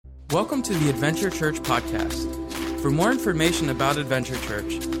Welcome to the Adventure Church podcast. For more information about Adventure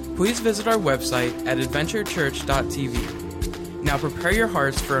Church, please visit our website at adventurechurch.tv. Now prepare your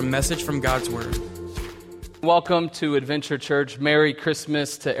hearts for a message from God's Word. Welcome to Adventure Church. Merry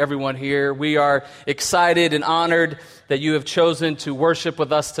Christmas to everyone here. We are excited and honored that you have chosen to worship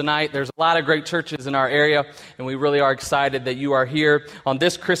with us tonight. There's a lot of great churches in our area, and we really are excited that you are here on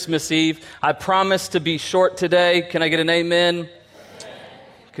this Christmas Eve. I promise to be short today. Can I get an amen?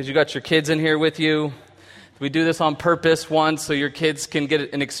 Because you got your kids in here with you. We do this on purpose, one, so your kids can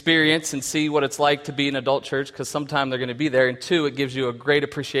get an experience and see what it's like to be an adult church, because sometime they're going to be there. And two, it gives you a great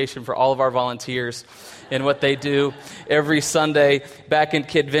appreciation for all of our volunteers and what they do every Sunday back in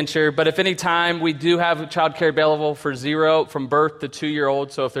Kidventure. But if any time, we do have child care available for from birth to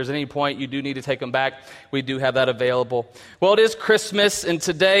 2-year-old. So if there's any point you do need to take them back, we do have that available. Well, it is Christmas, and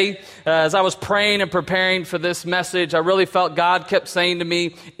today, as I was praying and preparing for this message, I really felt God kept saying to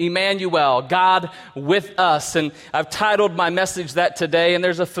me, Emmanuel, God with us. And I've titled my message that today, and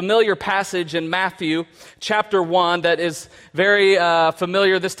there's a familiar passage in Matthew chapter 1 that is very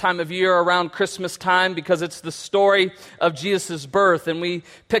familiar this time of year around Christmas time, because it's the story of Jesus' birth. And we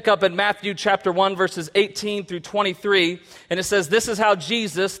pick up in Matthew chapter 1, verses 18 through 23, and it says, "This is how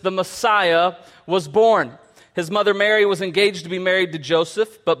Jesus, the Messiah, was born. His mother Mary was engaged to be married to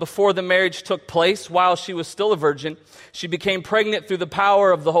Joseph, but before the marriage took place, while she was still a virgin, she became pregnant through the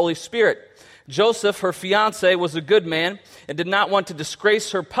power of the Holy Spirit. Joseph, her fiancé, was a good man and did not want to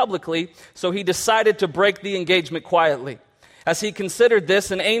disgrace her publicly, so he decided to break the engagement quietly. As he considered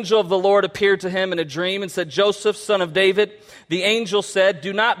this, an angel of the Lord appeared to him in a dream and said, 'Joseph, son of David,' the angel said,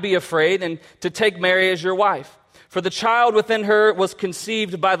 'do not be afraid and to take Mary as your wife. For the child within her was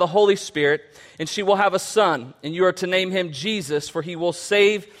conceived by the Holy Spirit, and she will have a son, and you are to name him Jesus, for he will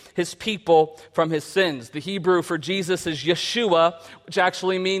save his people from his sins.'" The Hebrew for Jesus is Yeshua, which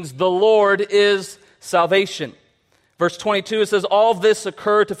actually means the Lord is salvation. Verse 22, it says, "All this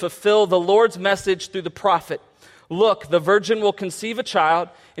occurred to fulfill the Lord's message through the prophet. 'Look, the virgin will conceive a child,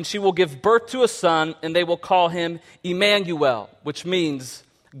 and she will give birth to a son, and they will call him Emmanuel,'" which means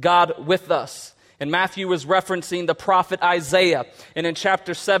God with us. And Matthew was referencing the prophet Isaiah. And in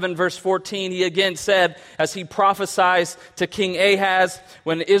chapter 7, verse 14, he again said, as he prophesies to King Ahaz,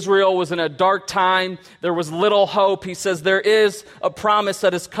 when Israel was in a dark time, there was little hope. He says, there is a promise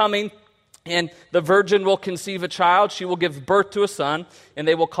that is coming, and the virgin will conceive a child. She will give birth to a son, and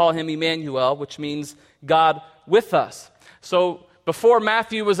they will call him Emmanuel, which means God with us. So before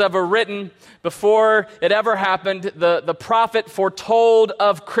Matthew was ever written, before it ever happened, the prophet foretold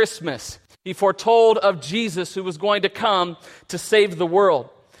of Christmas. He foretold of Jesus, who was going to come to save the world.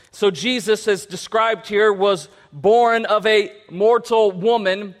 So Jesus, as described here, was born of a mortal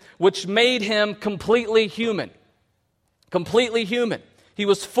woman, which made him completely human. Completely human. He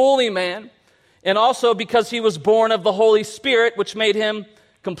was fully man, and also because he was born of the Holy Spirit, which made him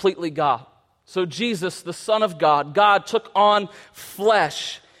completely God. So Jesus, the Son of God, God took on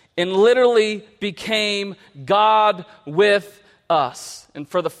flesh and literally became God with us. And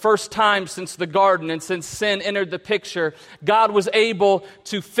for the first time since the garden and since sin entered the picture, God was able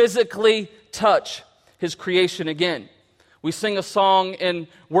to physically touch his creation again. We sing a song in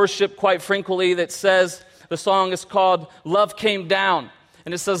worship quite frequently that says, the song is called "Love Came Down."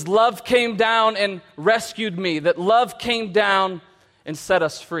 And it says, "Love came down and rescued me," that love came down and set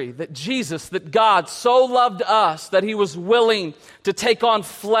us free. That Jesus, that God so loved us that he was willing to take on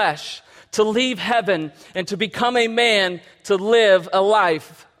flesh, to leave heaven and to become a man, to live a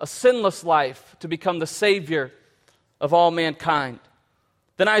life, a sinless life, to become the Savior of all mankind.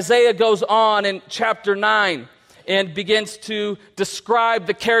 Then Isaiah goes on in chapter 9 and begins to describe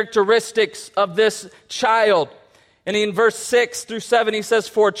the characteristics of this child. And in verse 6 through 7, he says,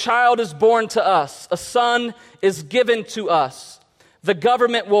 "For a child is born to us, a son is given to us. The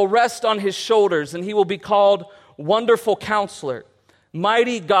government will rest on his shoulders, and he will be called Wonderful Counselor,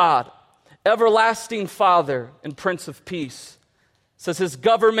 Mighty God, Everlasting Father, and Prince of Peace." It says his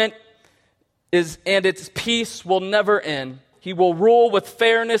government and its peace will never end. He will rule with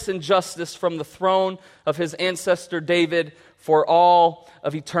fairness and justice from the throne of his ancestor David for all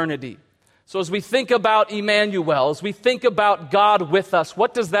of eternity. So as we think about Emmanuel, as we think about God with us,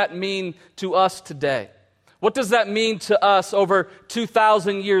 what does that mean to us today? What does that mean to us over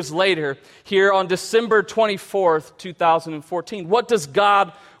 2,000 years later here on December 24th, 2014? What does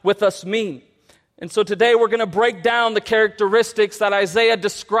God with us mean? And so today we're going to break down the characteristics that Isaiah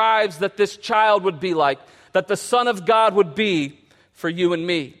describes that this child would be like, that the Son of God would be for you and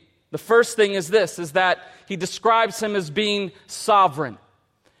me. The first thing is this, is that he describes him as being sovereign.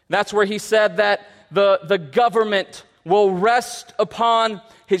 That's where he said that the government will rest upon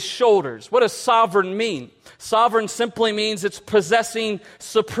his shoulders. What does sovereign mean? Sovereign simply means it's possessing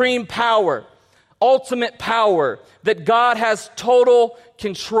supreme power, ultimate power, that God has total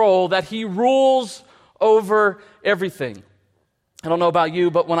control, that he rules over everything. I don't know about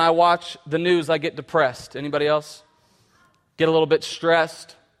you, but when I watch the news, I get depressed. Anybody else? Get a little bit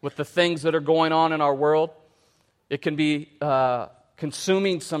stressed with the things that are going on in our world. It can be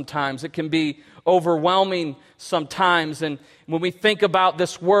consuming sometimes. It can be overwhelming sometimes. And when we think about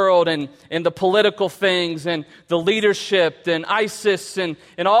this world and the political things and the leadership and ISIS and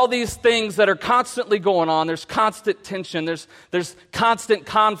all these things that are constantly going on, there's constant tension, there's constant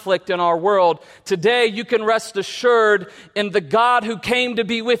conflict in our world. Today, you can rest assured in the God who came to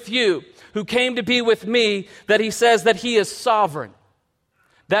be with you, who came to be with me, that he says that he is sovereign.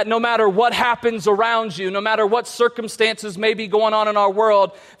 That no matter what happens around you, no matter what circumstances may be going on in our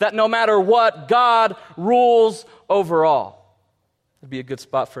world, that no matter what, God rules over all. That'd be a good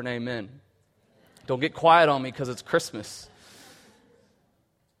spot for an amen. Don't get quiet on me because it's Christmas.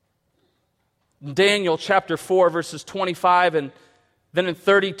 In Daniel chapter 4, verses 25 and then in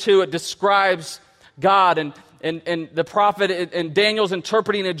 32, it describes God and the prophet, and Daniel's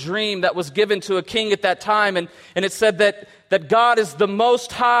interpreting a dream that was given to a king at that time, and it said that God is the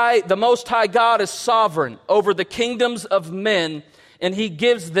Most High God is sovereign over the kingdoms of men, and he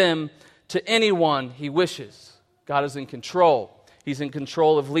gives them to anyone he wishes. God is in control. He's in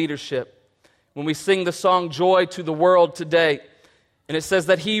control of leadership. When we sing the song Joy to the World today, and it says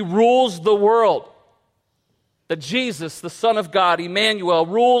that he rules the world, that Jesus, the Son of God, Emmanuel,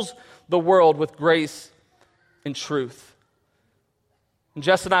 rules the world with grace and truth. And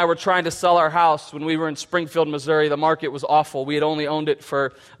Jess and I were trying to sell our house when we were in Springfield, Missouri. The market was awful. We had only owned it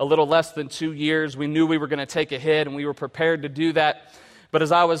for a little less than 2 years. We knew we were going to take a hit, and we were prepared to do that. But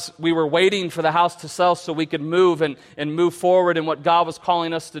we were waiting for the house to sell so we could move and move forward in what God was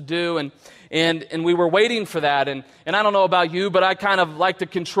calling us to do. And we were waiting for that. And I don't know about you, but I kind of like to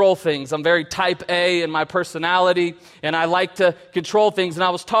control things. I'm very type A in my personality, and I like to control things. And I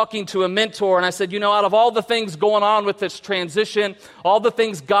was talking to a mentor, and I said, out of all the things going on with this transition, all the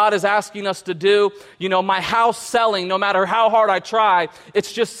things God is asking us to do, my house selling, no matter how hard I try,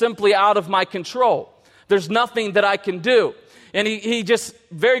 it's just simply out of my control. There's nothing that I can do. And he just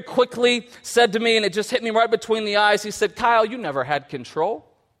very quickly said to me, and it just hit me right between the eyes, he said, Kyle, you never had control.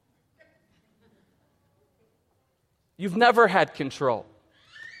 You've never had control.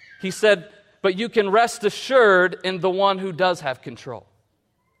 He said, but you can rest assured in the one who does have control.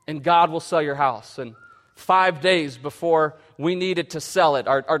 And God will sell your house. And 5 days before we needed to sell it,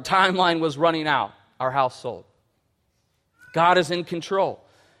 our timeline was running out, our house sold. God is in control.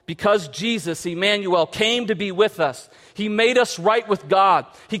 Because Jesus, Emmanuel, came to be with us, he made us right with God.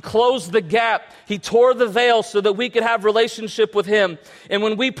 He closed the gap. He tore the veil so that we could have relationship with him. And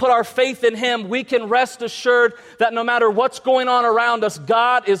when we put our faith in him, we can rest assured that no matter what's going on around us,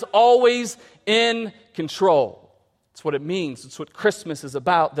 God is always in control. That's what it means. It's what Christmas is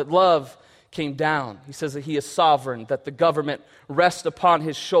about, that love came down. He says that he is sovereign, that the government rests upon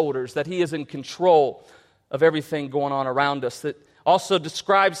his shoulders, that he is in control of everything going on around us, that also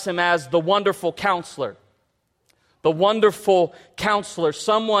describes him as the wonderful counselor. The wonderful counselor,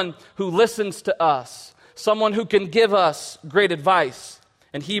 someone who listens to us, someone who can give us great advice.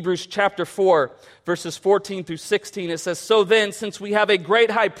 In Hebrews chapter 4, verses 14 through 16, it says, so then, since we have a great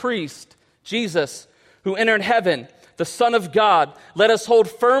high priest, Jesus, who entered heaven, the Son of God, let us hold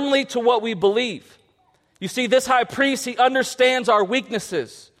firmly to what we believe. You see, this high priest, he understands our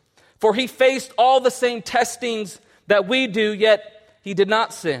weaknesses, for he faced all the same testings that we do, yet he did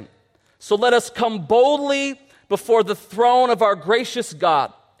not sin. So let us come boldly before the throne of our gracious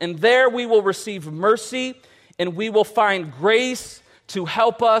God, and there we will receive mercy, and we will find grace to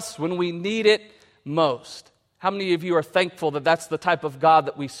help us when we need it most. How many of you are thankful that that's the type of God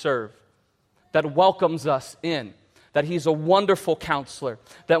that we serve, that welcomes us in, that he's a wonderful counselor,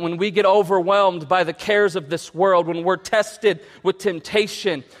 that when we get overwhelmed by the cares of this world, when we're tested with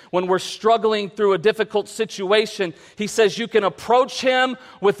temptation, when we're struggling through a difficult situation, he says you can approach him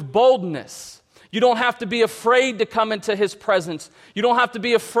with boldness. You don't have to be afraid to come into his presence. You don't have to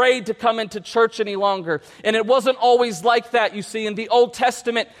be afraid to come into church any longer. And it wasn't always like that, you see. In the Old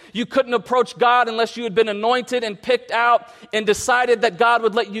Testament, you couldn't approach God unless you had been anointed and picked out and decided that God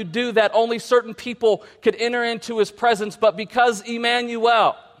would let you do that. Only certain people could enter into his presence. But because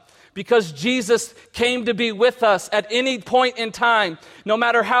Emmanuel, because Jesus came to be with us at any point in time, no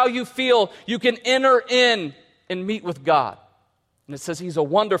matter how you feel, you can enter in and meet with God. And it says he's a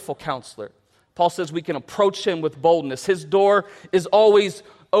wonderful counselor. Paul says we can approach him with boldness. His door is always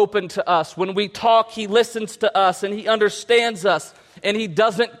open to us. When we talk, he listens to us and he understands us. and he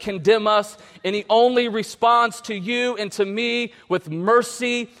doesn't condemn us, and he only responds to you and to me with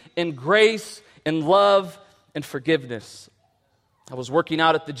mercy and grace and love and forgiveness. I was working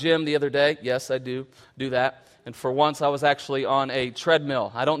out at the gym the other day. Yes, I do that. And for once, I was actually on a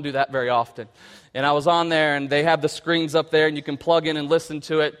treadmill. I don't do that very often. And I was on there, and they have the screens up there, and you can plug in and listen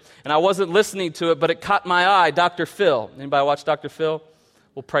to it. And I wasn't listening to it, but it caught my eye, Dr. Phil. Anybody watch Dr. Phil?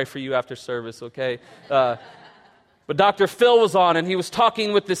 We'll pray for you after service, okay? But Dr. Phil was on, and he was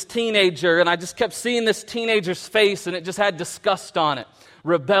talking with this teenager, and I just kept seeing this teenager's face, and it just had disgust on it.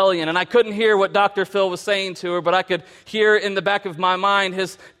 Rebellion. And I couldn't hear what Dr. Phil was saying to her, but I could hear in the back of my mind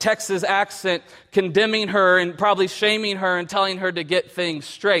his Texas accent condemning her and probably shaming her and telling her to get things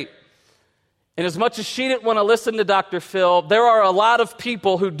straight. And as much as she didn't want to listen to Dr. Phil, there are a lot of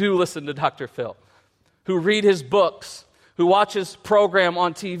people who do listen to Dr. Phil, who read his books, who watch his program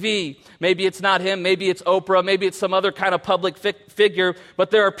on TV. Maybe it's not him, maybe it's Oprah, maybe it's some other kind of public figure,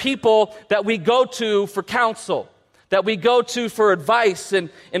 but there are people that we go to for counsel, that we go to for advice, and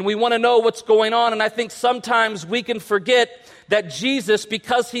we want to know what's going on. And I think sometimes we can forget that Jesus,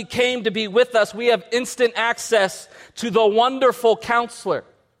 because he came to be with us, we have instant access to the wonderful counselor,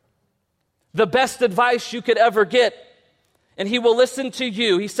 the best advice you could ever get. And he will listen to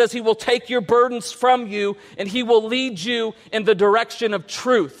you. He says he will take your burdens from you, and he will lead you in the direction of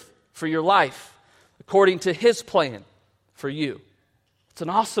truth for your life, according to his plan for you. It's an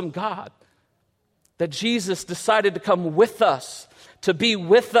awesome God that Jesus decided to come with us, to be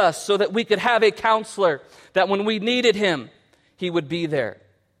with us, so that we could have a counselor, that when we needed him, he would be there.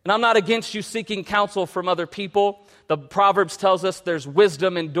 And I'm not against you seeking counsel from other people. The Proverbs tells us there's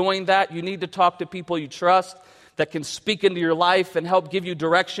wisdom in doing that. You need to talk to people you trust that can speak into your life and help give you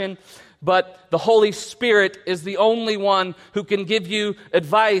direction. But the Holy Spirit is the only one who can give you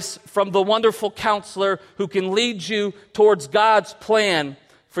advice from the wonderful counselor who can lead you towards God's plan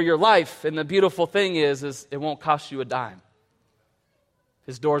for your life. And the beautiful thing is it won't cost you a dime.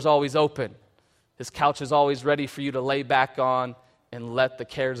 His door's always open. His couch is always ready for you to lay back on and let the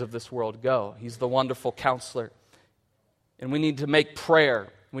cares of this world go. He's the wonderful counselor. And we need to make prayer,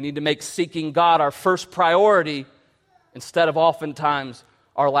 we need to make seeking God our first priority instead of oftentimes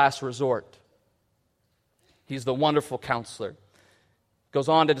our last resort. He's the wonderful counselor. Goes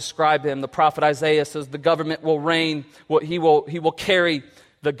on to describe him. The prophet Isaiah says the government will reign. He will carry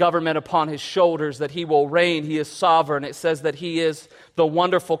the government upon his shoulders, that he will reign. He is sovereign. It says that he is the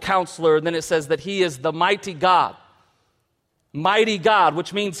wonderful counselor. And then it says that he is the mighty God. Mighty God,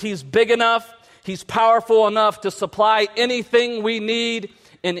 which means he's big enough, he's powerful enough to supply anything we need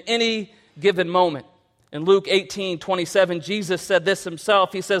in any given moment. In Luke 18:27, Jesus said this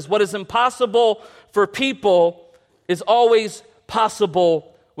himself. He says, what is impossible for people is always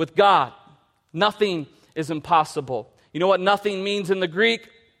possible with God. Nothing is impossible. You know what nothing means in the Greek?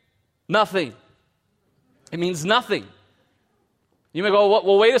 Nothing. It means nothing. You may go,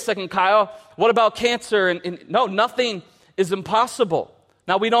 well, wait a second, Kyle. What about cancer? No, nothing is impossible.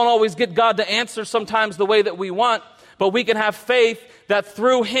 Now, we don't always get God to answer sometimes the way that we want, but we can have faith that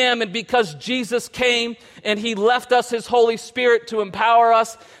through him and because Jesus came and he left us his Holy Spirit to empower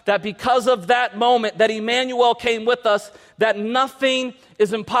us, that because of that moment that Emmanuel came with us, that nothing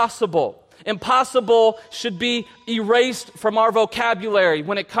is impossible. Impossible should be erased from our vocabulary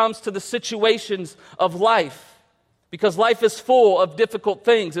when it comes to the situations of life. Because life is full of difficult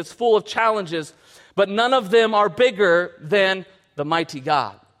things. It's full of challenges. But none of them are bigger than the mighty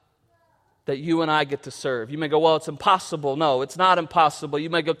God that you and I get to serve. You may go, well, it's impossible. No, it's not impossible. You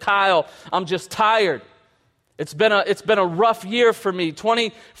may go, Kyle, I'm just tired. It's been a rough year for me.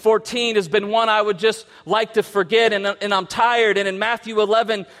 2014 has been one I would just like to forget, and I'm tired. And in Matthew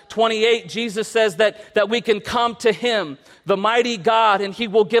 11:28, Jesus says that we can come to him, the mighty God, and he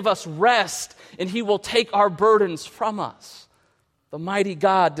will give us rest, and he will take our burdens from us. The mighty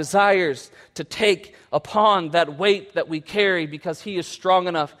God desires to take upon that weight that we carry because he is strong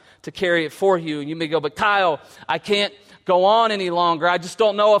enough to carry it for you. And you may go, but Kyle, I can't go on any longer. I just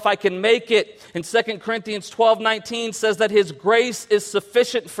don't know if I can make it. And 2 Corinthians 12:19 says that his grace is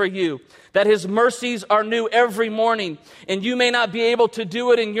sufficient for you, that his mercies are new every morning. And you may not be able to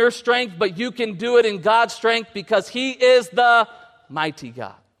do it in your strength, but you can do it in God's strength because he is the mighty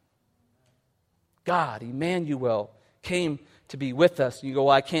God. God, Emmanuel, came to be with us. You go,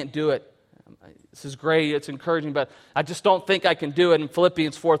 well, I can't do it. This is great, it's encouraging, but I just don't think I can do it. And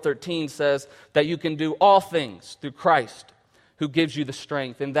Philippians 4:13 says that you can do all things through Christ who gives you the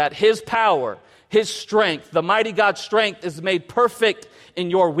strength, and that his power, his strength, the mighty God's strength is made perfect in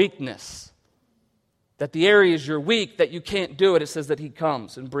your weakness. that the areas you're weak, that you can't do it, it says that he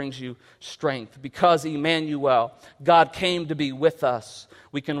comes and brings you strength. Because Emmanuel, God came to be with us,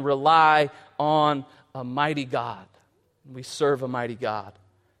 we can rely on a mighty God. We serve a mighty God.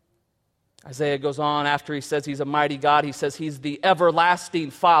 Isaiah goes on after he says he's a mighty God, he says he's the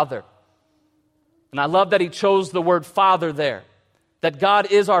everlasting Father. And I love that he chose the word Father there. That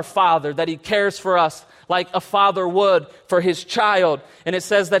God is our Father, that he cares for us like a father would for his child. And it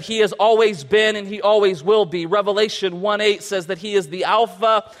says that he has always been and he always will be. Revelation 1:8 says that he is the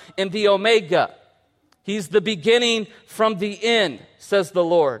Alpha and the Omega. He's the beginning from the end, says the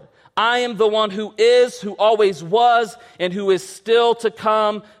Lord. I am the one who is, who always was, and who is still to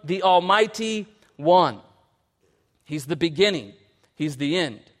come, the Almighty One. He's the beginning. He's the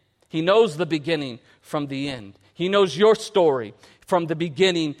end. He knows the beginning from the end. He knows your story from the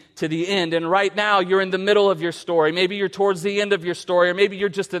beginning to the end. And right now, you're in the middle of your story. Maybe you're towards the end of your story, or maybe you're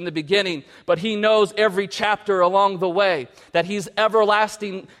just in the beginning. But he knows every chapter along the way, that he's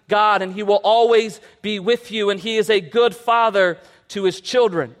everlasting God, and he will always be with you, and he is a good father to his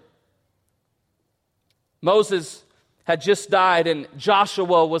children. Moses had just died, and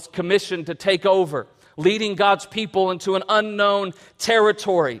Joshua was commissioned to take over, leading God's people into an unknown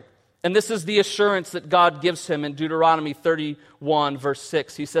territory. And this is the assurance that God gives him in Deuteronomy 31, verse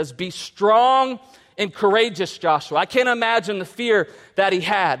 6. He says, "Be strong and courageous, Joshua." I can't imagine the fear that he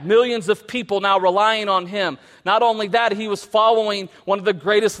had. Millions of people now relying on him. Not only that, he was following one of the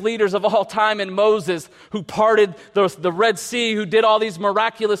greatest leaders of all time in Moses, who parted the Red Sea, who did all these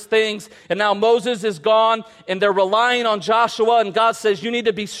miraculous things. And now Moses is gone, and they're relying on Joshua. And God says, you need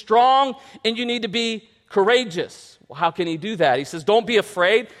to be strong and you need to be courageous. Well, how can he do that? He says, don't be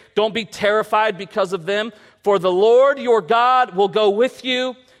afraid. Don't be terrified because of them. For the Lord your God will go with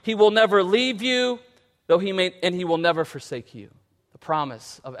you. He will never leave you, and he will never forsake you. The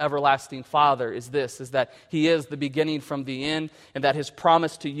promise of everlasting Father is this, is that he is the beginning from the end, and that his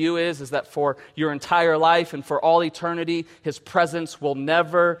promise to you is that for your entire life and for all eternity, his presence will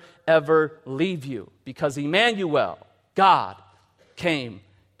never, ever leave you. Because Emmanuel, God, came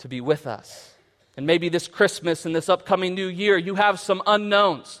to be with us. And maybe this Christmas and this upcoming new year, you have some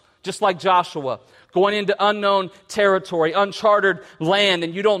unknowns, just like Joshua, going into unknown territory, uncharted land,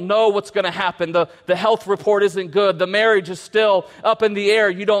 and you don't know what's going to happen. The health report isn't good. The marriage is still up in the air.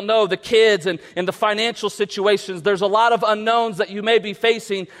 You don't know the kids and the financial situations. There's a lot of unknowns that you may be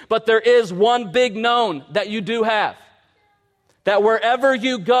facing, but there is one big known that you do have. That wherever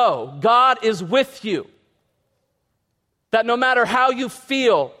you go, God is with you. That no matter how you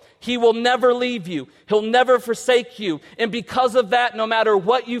feel, he will never leave you. He'll never forsake you. And because of that, no matter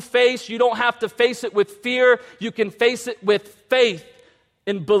what you face, you don't have to face it with fear. You can face it with faith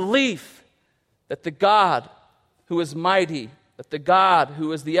and belief that the God who is mighty, that the God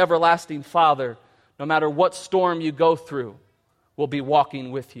who is the everlasting Father, no matter what storm you go through, will be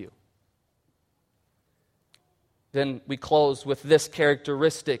walking with you. Then we close with this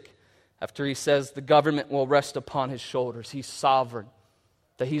characteristic after he says the government will rest upon his shoulders. He's sovereign.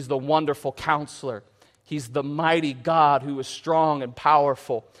 That he's the wonderful counselor. He's the mighty God who is strong and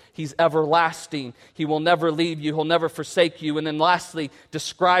powerful. He's everlasting. He will never leave you. He'll never forsake you. And then lastly,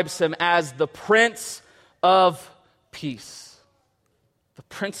 describes him as the Prince of Peace. The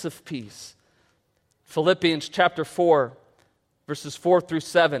Prince of Peace. Philippians chapter 4, verses 4 through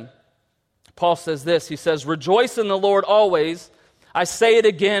 7. Paul says this. He says, "Rejoice in the Lord always. I say it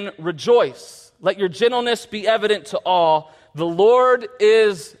again, rejoice. Let your gentleness be evident to all. The Lord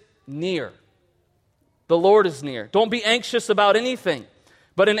is near." The Lord is near. Don't be anxious about anything,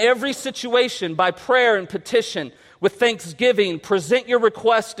 but in every situation, by prayer and petition, with thanksgiving, present your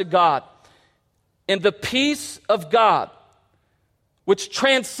requests to God. And the peace of God, which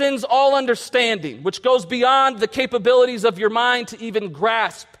transcends all understanding, which goes beyond the capabilities of your mind to even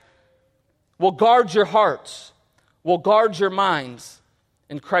grasp, will guard your hearts, will guard your minds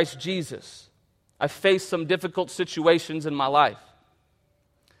in Christ Jesus. I've faced some difficult situations in my life.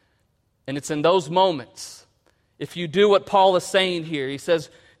 And it's in those moments, if you do what Paul is saying here, he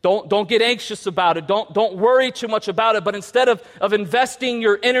says, don't get anxious about it. Don't worry too much about it. But instead of investing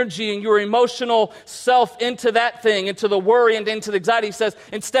your energy and your emotional self into that thing, into the worry and into the anxiety, he says,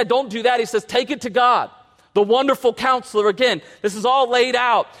 instead, don't do that. He says, take it to God. The wonderful counselor. Again, this is all laid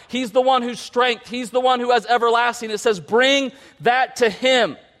out. He's the one who's strength. He's the one who has everlasting. It says, bring that to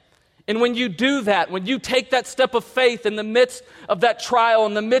him. And when you do that, when you take that step of faith in the midst of that trial,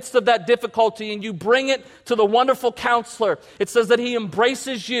 in the midst of that difficulty, and you bring it to the wonderful counselor, it says that he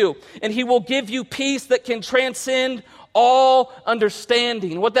embraces you and he will give you peace that can transcend all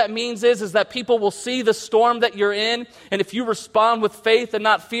understanding. What that means is that people will see the storm that you're in, and if you respond with faith and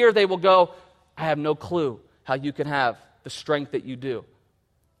not fear, they will go, I have no clue how you can have the strength that you do.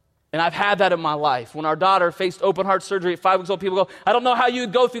 And I've had that in my life. When our daughter faced open heart surgery at 5 weeks old, people go, I don't know how you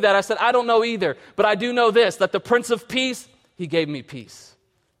would go through that. I said, I don't know either. But I do know this, that the Prince of Peace, he gave me peace.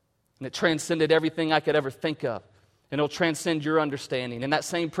 And it transcended everything I could ever think of. And it'll transcend your understanding. And that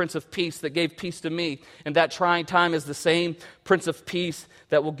same Prince of Peace that gave peace to me in that trying time is the same Prince of Peace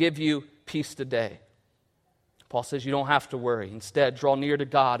that will give you peace today. Paul says you don't have to worry. Instead, draw near to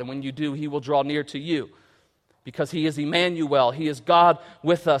God. And when you do, he will draw near to you. Because he is Emmanuel, he is God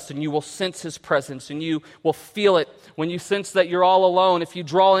with us, and you will sense his presence, and you will feel it. When you sense that you're all alone, if you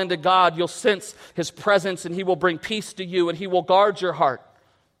draw into God, you'll sense his presence, and he will bring peace to you, and he will guard your heart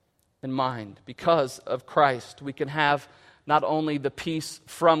and mind. Because of Christ, we can have not only the peace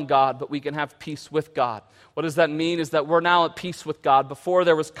from God, but we can have peace with God. What does that mean? Is that we're now at peace with God. Before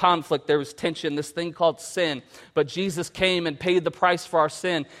there was conflict, there was tension, this thing called sin. But Jesus came and paid the price for our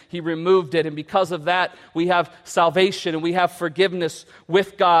sin. He removed it. And because of that, we have salvation and we have forgiveness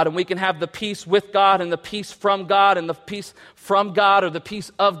with God. And we can have the peace with God and the peace from God. And the peace from God or the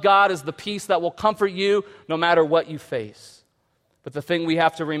peace of God is the peace that will comfort you no matter what you face. But the thing we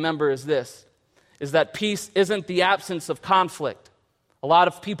have to remember is this, is that peace isn't the absence of conflict. A lot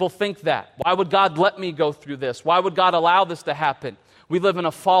of people think that. Why would God let me go through this? Why would God allow this to happen? We live in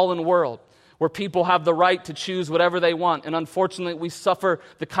a fallen world where people have the right to choose whatever they want. And unfortunately, we suffer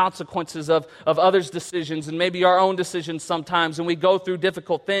the consequences of others' decisions and maybe our own decisions sometimes. And we go through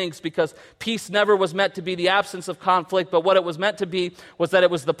difficult things because peace never was meant to be the absence of conflict. But what it was meant to be was that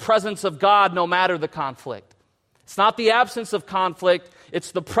it was the presence of God no matter the conflict. It's not the absence of conflict.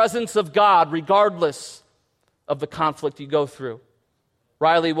 It's the presence of God regardless of the conflict you go through.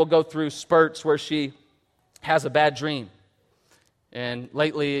 Riley will go through spurts where she has a bad dream. And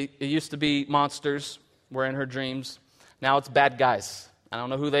lately, it used to be monsters were in her dreams. Now it's bad guys. I don't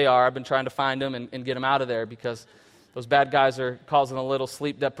know who they are. I've been trying to find them and get them out of there because those bad guys are causing a little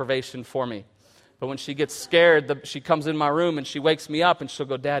sleep deprivation for me. But when she gets scared, she comes in my room and she wakes me up and she'll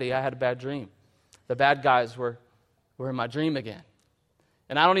go, Daddy, I had a bad dream. The bad guys were in my dream again.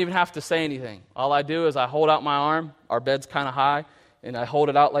 And I don't even have to say anything. All I do is I hold out my arm. Our bed's kind of high. And I hold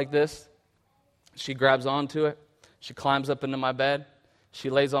it out like this. She grabs onto it. She climbs up into my bed.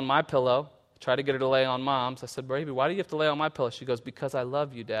 She lays on my pillow. I try to get her to lay on Mom's. I said, baby, why do you have to lay on my pillow? She goes, because I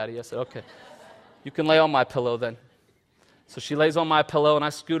love you, Daddy. I said, okay, you can lay on my pillow then. So she lays on my pillow and I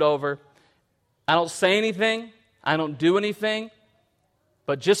scoot over. I don't say anything. I don't do anything.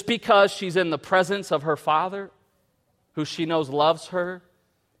 But just because she's in the presence of her Father, who she knows loves her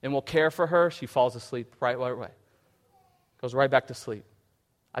and will care for her, she falls asleep right away. Goes right back to sleep.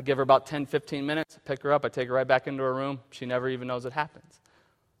 I give her about 10, 15 minutes, pick her up, I take her right back into her room. She never even knows it happens.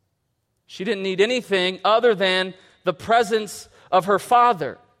 She didn't need anything other than the presence of her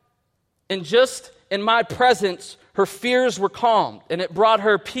Father. And just in my presence, her fears were calmed, and it brought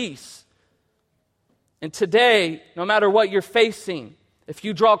her peace. And today, no matter what you're facing, if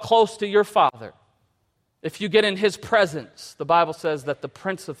you draw close to your Father, if you get in his presence, the Bible says that the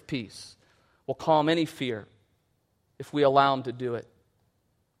Prince of Peace will calm any fear if we allow him to do it.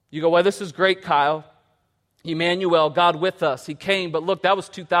 You go, well, this is great, Kyle. Emmanuel, God with us. He came, but look, that was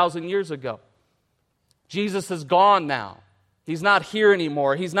 2,000 years ago. Jesus is gone now. He's not here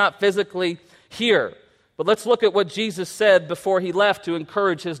anymore. He's not physically here. But let's look at what Jesus said before he left to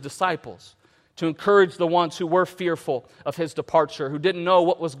encourage his disciples, to encourage the ones who were fearful of his departure, who didn't know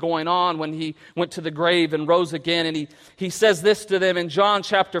what was going on when he went to the grave and rose again. And he says this to them in John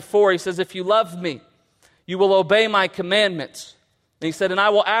chapter 4. He says, if you love me, you will obey my commandments. And he said, and I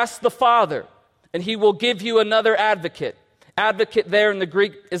will ask the Father, and he will give you another advocate. Advocate there in the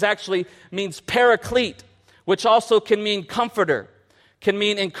Greek means paraclete, which also can mean comforter, can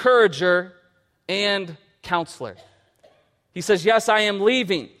mean encourager, and counselor. He says, yes, I am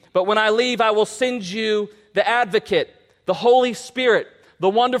leaving, but when I leave, I will send you the advocate, the Holy Spirit, the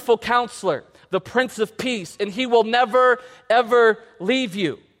wonderful counselor, the Prince of Peace, and he will never, ever leave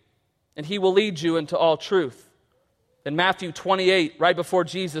you. And he will lead you into all truth. In Matthew 28, right before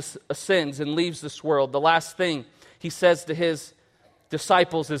Jesus ascends and leaves this world, the last thing he says to his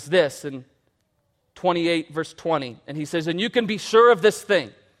disciples is this in 28 verse 20. And he says, and you can be sure of this thing.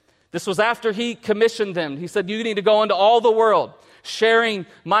 This was after he commissioned them. He said, you need to go into all the world, sharing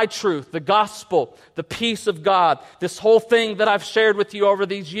my truth, the gospel, the peace of God, this whole thing that I've shared with you over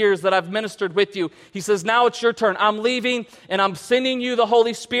these years that I've ministered with you. He says, now it's your turn. I'm leaving and I'm sending you the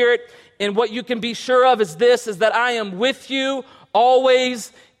Holy Spirit. And what you can be sure of is this, is that I am with you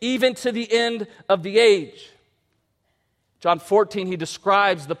always, even to the end of the age. John 14, he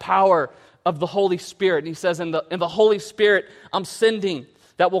describes the power of the Holy Spirit. And he says, in the Holy Spirit, I'm sending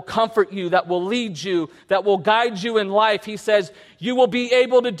that will comfort you, that will lead you, that will guide you in life. He says, you will be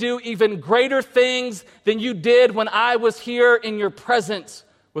able to do even greater things than you did when I was here in your presence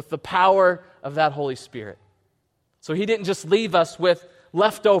with the power of that Holy Spirit. So he didn't just leave us with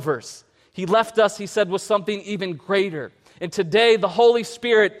leftovers. He left us, he said, with something even greater. And today, the Holy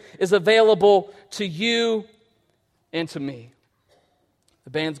Spirit is available to you and to me. The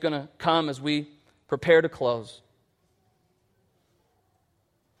band's going to come as we prepare to close.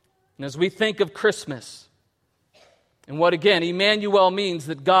 And as we think of Christmas, and what again, Emmanuel means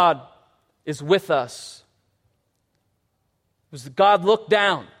that God is with us. It was that God looked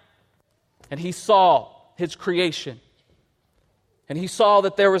down and he saw his creation. And he saw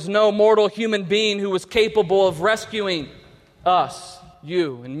that there was no mortal human being who was capable of rescuing us,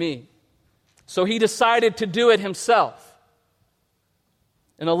 you and me. So he decided to do it himself.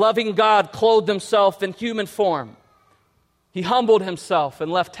 And a loving God clothed himself in human form. He humbled himself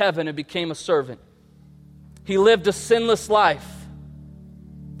and left heaven and became a servant. He lived a sinless life.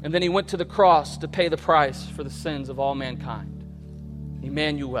 And then he went to the cross to pay the price for the sins of all mankind.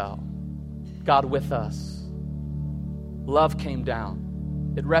 Emmanuel, God with us. Love came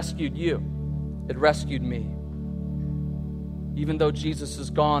down. It rescued you. It rescued me. Even though Jesus is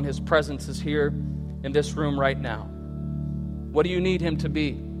gone, his presence is here in this room right now. What do you need him to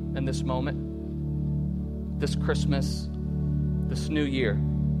be in this moment, this Christmas, this new year?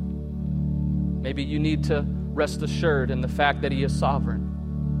 Maybe you need to rest assured in the fact that he is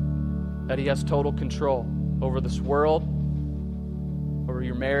sovereign, that he has total control over this world, over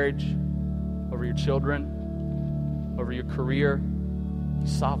your marriage, over your children, over your career.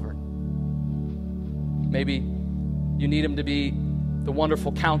 He's sovereign. Maybe you need him to be the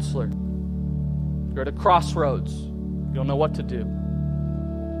wonderful counselor. You're at a crossroads. You don't know what to do.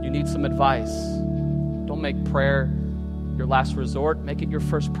 You need some advice. Don't make prayer your last resort. Make it your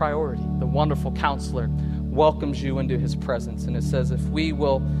first priority. The wonderful counselor welcomes you into his presence. And it says, if we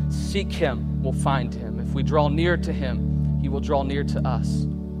will seek him, we'll find him. If we draw near to him, he will draw near to us.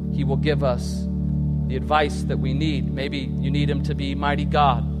 He will give us the advice that we need. Maybe you need him to be mighty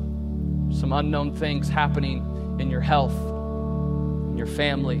God. Some unknown things happening in your health, in your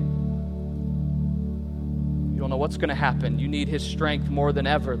family. You don't know what's going to happen. You need his strength more than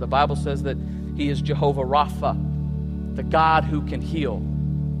ever. The Bible says that he is Jehovah Rapha, the God who can heal,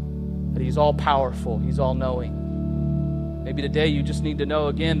 that he's all-powerful, he's all-knowing. Maybe today you just need to know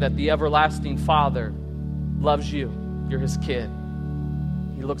again that the everlasting Father loves you. You're his kid.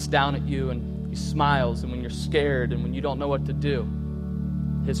 He looks down at you and he smiles, and when you're scared and when you don't know what to do,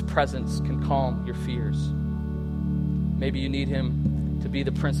 his presence can calm your fears. Maybe you need him to be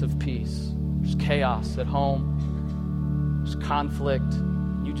the Prince of Peace. There's chaos at home. There's conflict.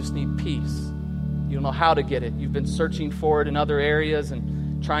 You just need peace. You don't know how to get it. You've been searching for it in other areas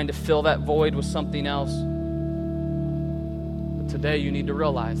and trying to fill that void with something else. But today you need to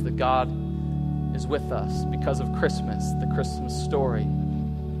realize that God is with us because of Christmas, the Christmas story,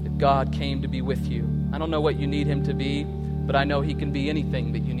 that God came to be with you. I don't know what you need him to be, but I know he can be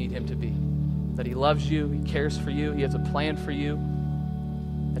anything that you need him to be. That he loves you, he cares for you, he has a plan for you,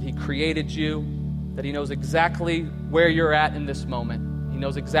 that he created you, that he knows exactly where you're at in this moment. He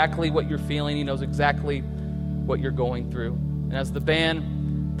knows exactly what you're feeling, he knows exactly what you're going through. And as the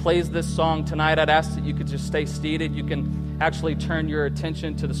band plays this song tonight, I'd ask that you could just stay seated. You can actually turn your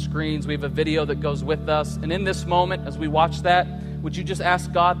attention to the screens. We have a video that goes with us. And in this moment, as we watch that, would you just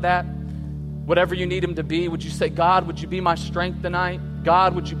ask God that? Whatever you need him to be, would you say, God, would you be my strength tonight?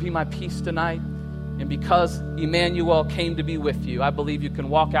 God, would you be my peace tonight? And because Emmanuel came to be with you, I believe you can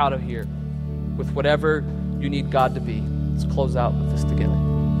walk out of here with whatever you need God to be. Let's close out with this together.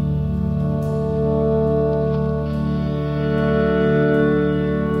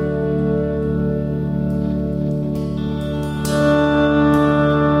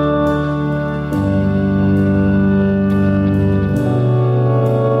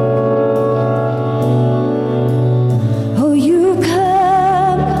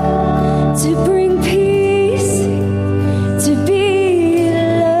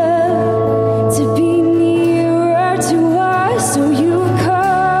 To be nearer to us, so you come.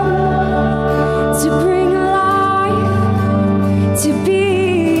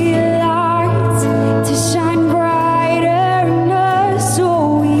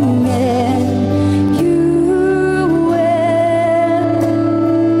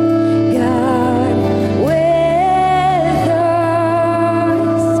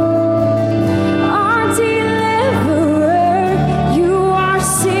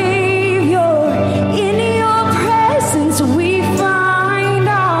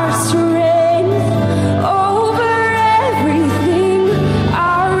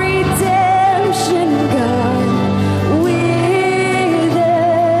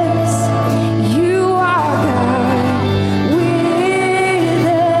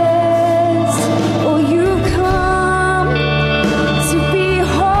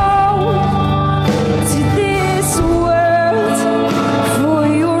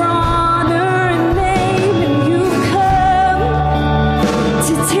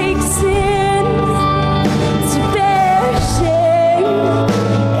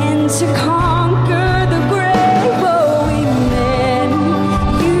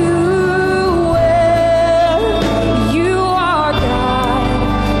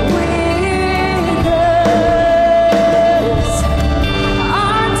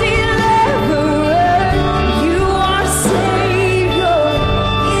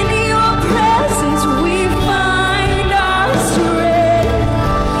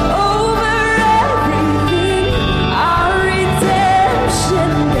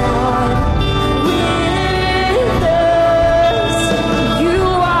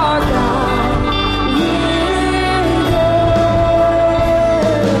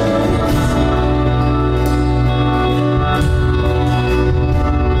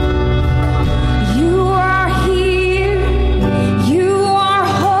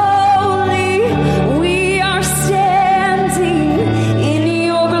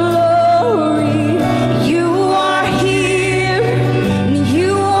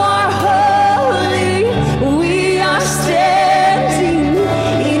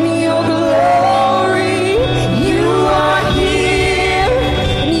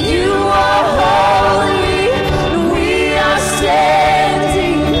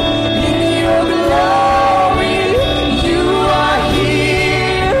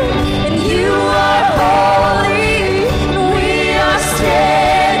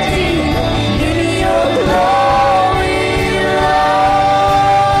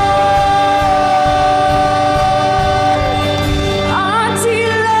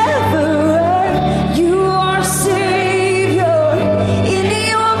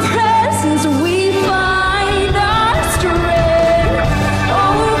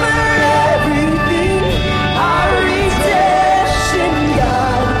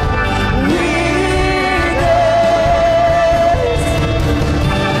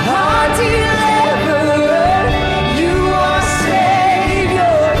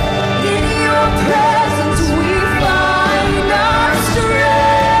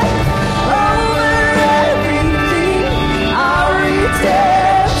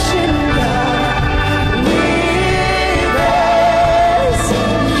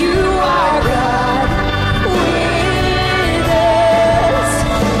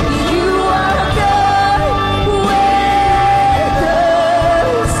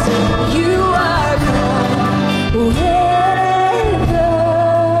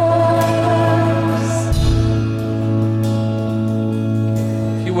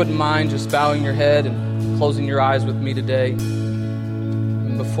 mind just bowing your head and closing your eyes with me today?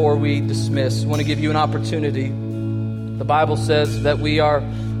 And before we dismiss, I want to give you an opportunity. The Bible says that we are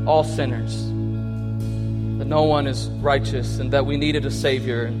all sinners, that no one is righteous, and that we needed a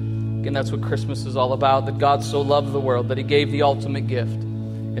Savior. And again, that's what Christmas is all about, that God so loved the world that He gave the ultimate gift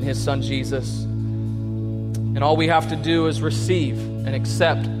in His Son Jesus. And all we have to do is receive and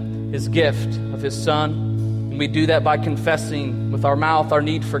accept His gift of His Son. And we do that by confessing with our mouth our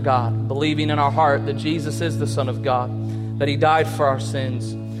need for God, believing in our heart that Jesus is the Son of God, that He died for our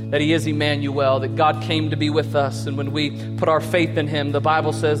sins, that He is Emmanuel, that God came to be with us. And when we put our faith in Him, the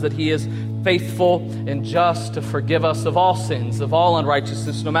Bible says that He is faithful and just to forgive us of all sins, of all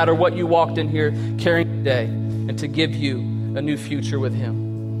unrighteousness, no matter what you walked in here carrying today, and to give you a new future with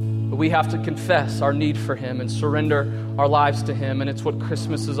Him. But we have to confess our need for Him and surrender our lives to Him, and it's what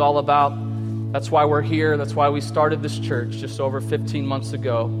Christmas is all about. That's why we're here. That's why we started this church just over 15 months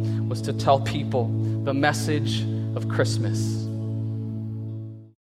ago, was to tell people the message of Christmas.